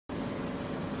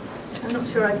I'm not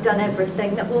sure I've done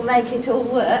everything that will make it all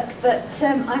work, but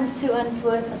I'm Sue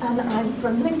Unsworth and I'm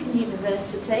from Lincoln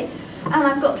University, and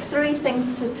I've got 3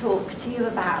 things to talk to you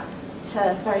about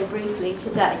very briefly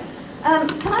today.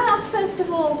 Can I ask, first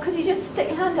of all, could you just stick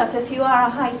your hand up if you are a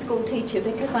high school teacher,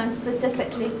 because I'm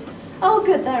specifically... Oh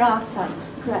good, there are some.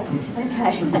 Great,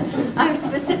 okay. I'm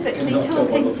specifically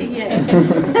talking to you.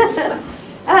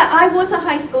 I was a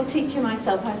high school teacher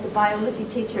myself. I was a biology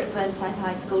teacher at Burnside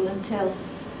High School until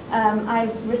I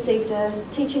received a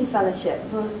teaching fellowship,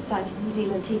 Royal Society of New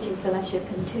Zealand Teaching Fellowship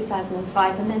in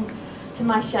 2005, and then, to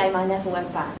my shame, I never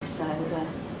went back, so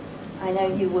I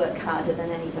know you work harder than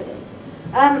anybody.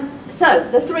 So,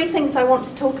 the 3 things I want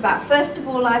to talk about. First of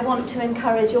all, I want to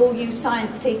encourage all you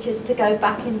science teachers to go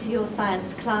back into your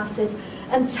science classes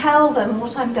and tell them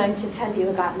what I'm going to tell you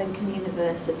about Lincoln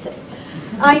University.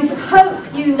 I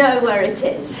hope you know where it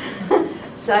is.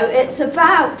 So it's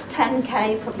about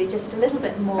 10k, probably just a little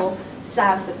bit more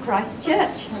south of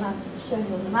Christchurch, and I've shown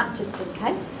you on the map just in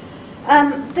case.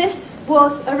 This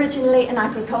was originally an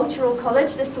agricultural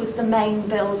college. This was the main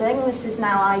building. This is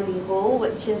now Ivy Hall,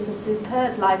 which is a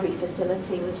superb library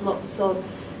facility with lots of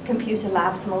computer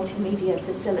labs, multimedia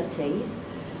facilities.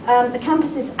 The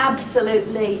campus is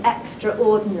absolutely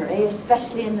extraordinary,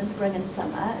 especially in the spring and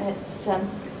summer. It's,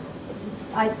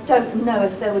 I don't know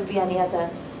if there would be any other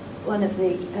one of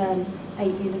the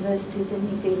 8 universities in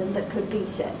New Zealand that could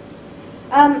beat it.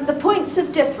 The points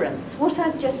of difference, what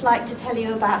I'd just like to tell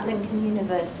you about Lincoln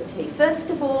University.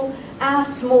 First of all, our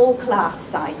small class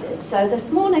sizes. So this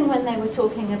morning when they were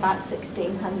talking about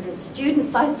 1,600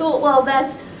 students, I thought, well,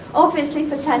 there's obviously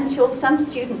potential. Some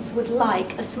students would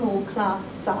like a small class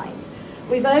size.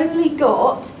 We've only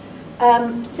got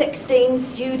 16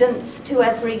 students to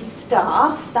every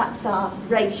staff. That's our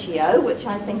ratio, which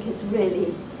I think is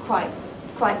really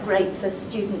quite great for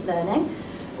student learning.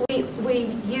 We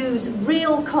use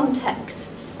real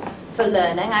contexts for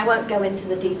learning. I won't go into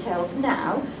the details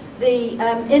now. The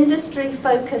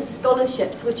industry-focused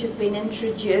scholarships which have been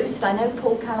introduced, I know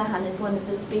Paul Callaghan is one of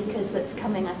the speakers that's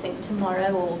coming, I think,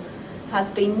 tomorrow, or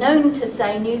has been known to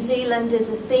say New Zealand is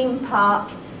a theme park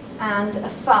and a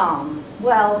farm.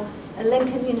 Well,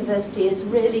 Lincoln University is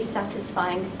really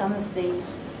satisfying some of these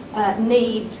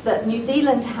needs that New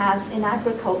Zealand has in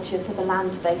agriculture for the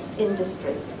land-based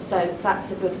industries. So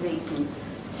that's a good reason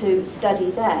to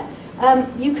study there.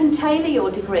 You can tailor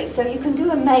your degree, so you can do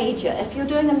a major. If you're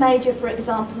doing a major, for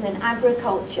example, in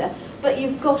agriculture, but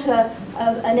you've got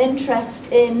an interest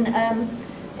in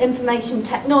information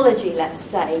technology, let's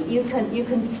say, you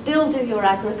can still do your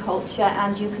agriculture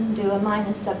and you can do a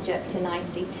minor subject in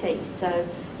ICT. So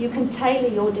you can tailor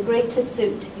your degree to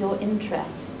suit your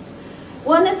interests.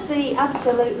 One of the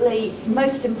absolutely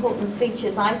most important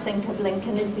features, I think, of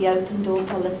Lincoln is the open door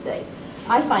policy.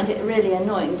 I find it really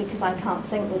annoying because I can't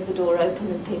think with the door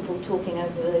open and people talking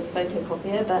over the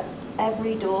photocopier, but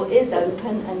every door is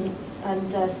open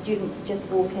and students just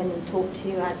walk in and talk to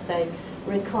you as they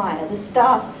require. The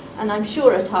staff, and I'm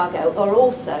sure Otago, are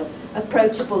also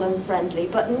approachable and friendly,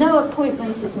 but no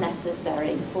appointment is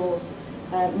necessary for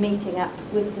meeting up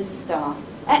with the staff.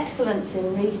 Excellence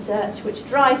in research, which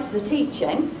drives the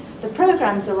teaching. The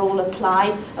programmes are all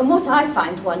applied, and what I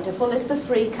find wonderful is the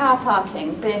free car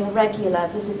parking, being a regular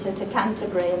visitor to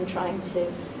Canterbury and trying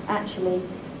to actually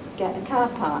get a car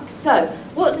park. So,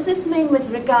 what does this mean with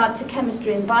regard to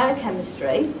chemistry and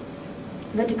biochemistry?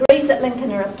 The degrees at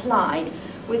Lincoln are applied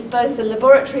with both the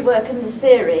laboratory work and the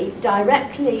theory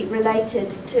directly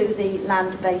related to the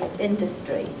land-based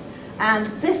industries. And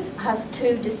this has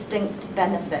 2 distinct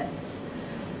benefits.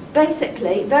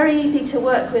 Basically, very easy to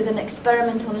work with and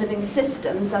experiment on living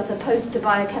systems as opposed to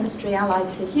biochemistry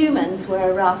allied to humans where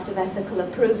a raft of ethical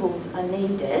approvals are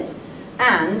needed,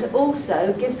 and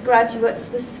also gives graduates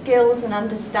the skills and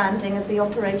understanding of the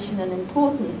operation and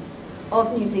importance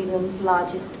of New Zealand's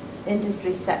largest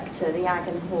industry sector, the ag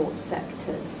and hort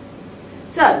sectors.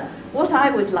 So, what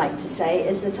I would like to say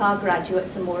is that our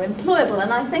graduates are more employable,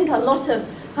 and I think a lot of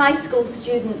high school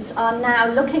students are now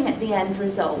looking at the end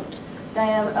result.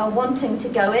 They are wanting to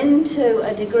go into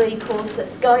a degree course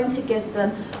that's going to give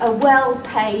them a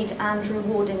well-paid and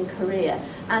rewarding career.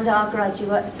 And our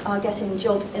graduates are getting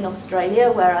jobs in Australia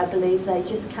where I believe they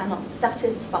just cannot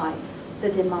satisfy the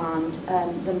demand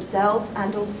themselves,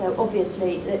 and also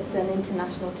obviously it's an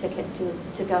international ticket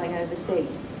to going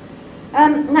overseas.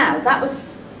 Now that was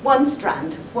one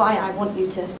strand, what I want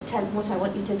you to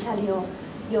tell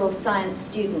your science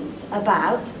students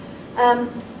about.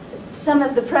 Some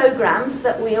of the programs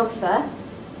that we offer,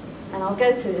 and I'll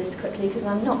go through this quickly because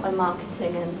I'm not a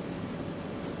marketing and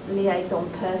liaison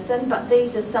person, but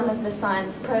these are some of the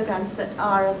science programs that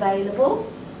are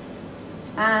available.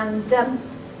 And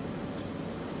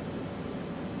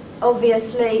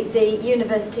obviously the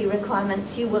university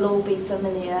requirements, you will all be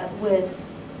familiar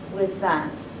with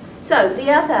that. So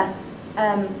the other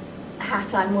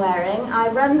hat I'm wearing, I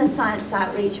run the Science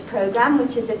Outreach Programme,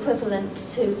 which is equivalent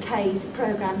to Kay's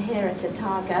programme here at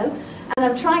Otago, and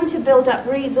I'm trying to build up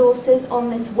resources on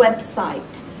this website.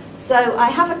 So I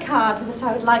have a card that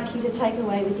I would like you to take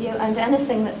away with you, and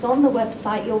anything that's on the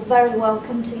website you're very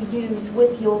welcome to use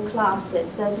with your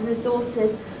classes. There's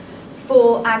resources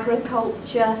for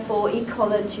agriculture, for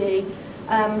ecology.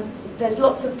 There's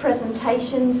lots of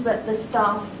presentations that the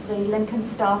staff, the Lincoln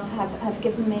staff, have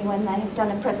given me when they have done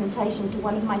a presentation to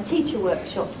one of my teacher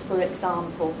workshops, for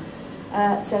example.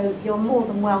 So you're more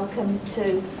than welcome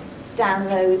to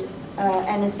download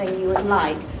anything you would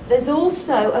like. There's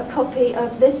also a copy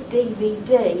of this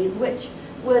DVD, which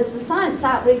was the Science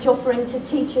Outreach offering to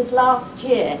teachers last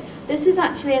year. This is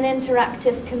actually an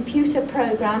interactive computer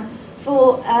program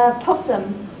for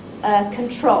possum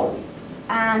control.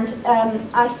 And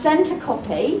I sent a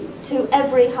copy to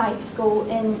every high school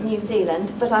in New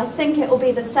Zealand, but I think it will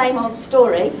be the same old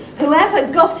story.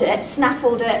 Whoever got it,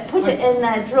 snaffled it, put it in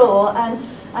their drawer, and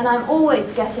I'm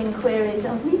always getting queries,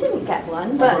 and we didn't get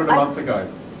one. But I got it a month ago.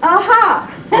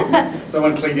 Aha!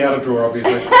 Someone cleaned out a drawer,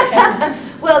 obviously.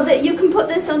 Well, you can put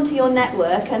this onto your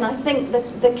network, and I think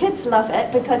the kids love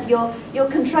it because you're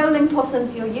controlling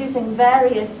possums, you're using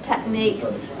various techniques,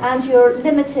 and you're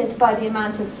limited by the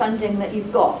amount of funding that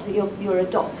you've got. You're a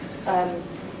doc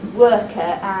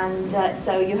worker, and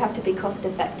so you have to be cost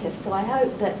effective. So I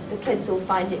hope that the kids will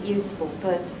find it useful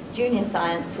for junior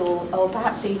science or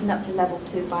perhaps even up to level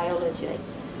 2 biology.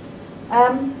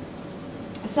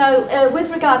 So with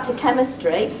regard to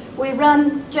chemistry, we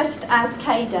run, just as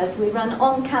Kay does, we run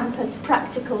on-campus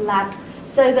practical labs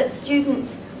so that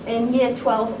students in year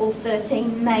 12 or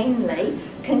 13 mainly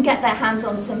can get their hands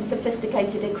on some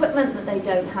sophisticated equipment that they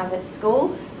don't have at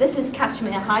school. This is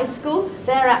Kashmir High School.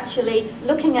 They're actually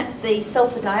looking at the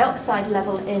sulfur dioxide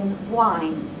level in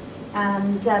wine.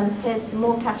 And here's some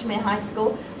more Kashmir High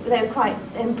School. They were quite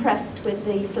impressed with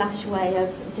the flash way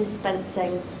of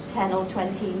dispensing 10 or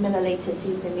 20 millilitres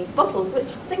using these bottles, which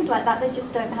things like that, they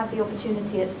just don't have the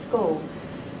opportunity at school.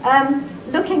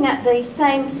 Looking at the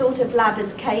same sort of lab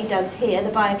as Kay does here, the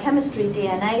biochemistry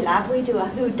DNA lab, we do a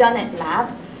whodunit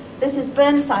lab. This is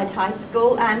Burnside High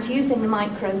School, and using the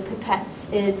micro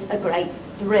pipettes is a great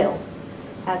thrill,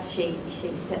 as she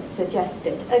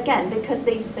suggested. Again, because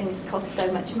these things cost so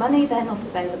much money, they're not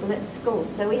available at schools.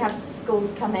 So we have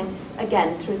schools coming,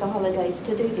 again, through the holidays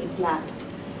to do these labs.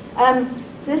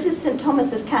 This is St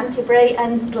Thomas of Canterbury,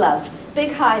 and gloves.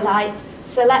 Big highlight,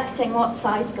 selecting what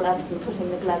size gloves and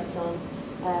putting the gloves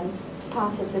on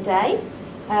part of the day.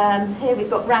 Here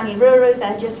we've got Rangiruru,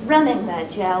 they're just running their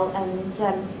gel,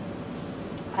 and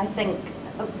I think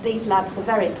these labs are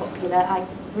very popular. I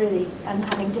really am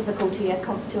having difficulty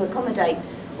to accommodate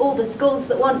all the schools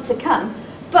that want to come.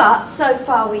 But so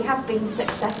far we have been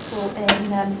successful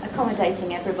in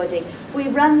accommodating everybody. We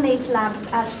run these labs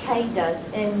as Kay does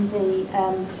in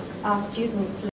our student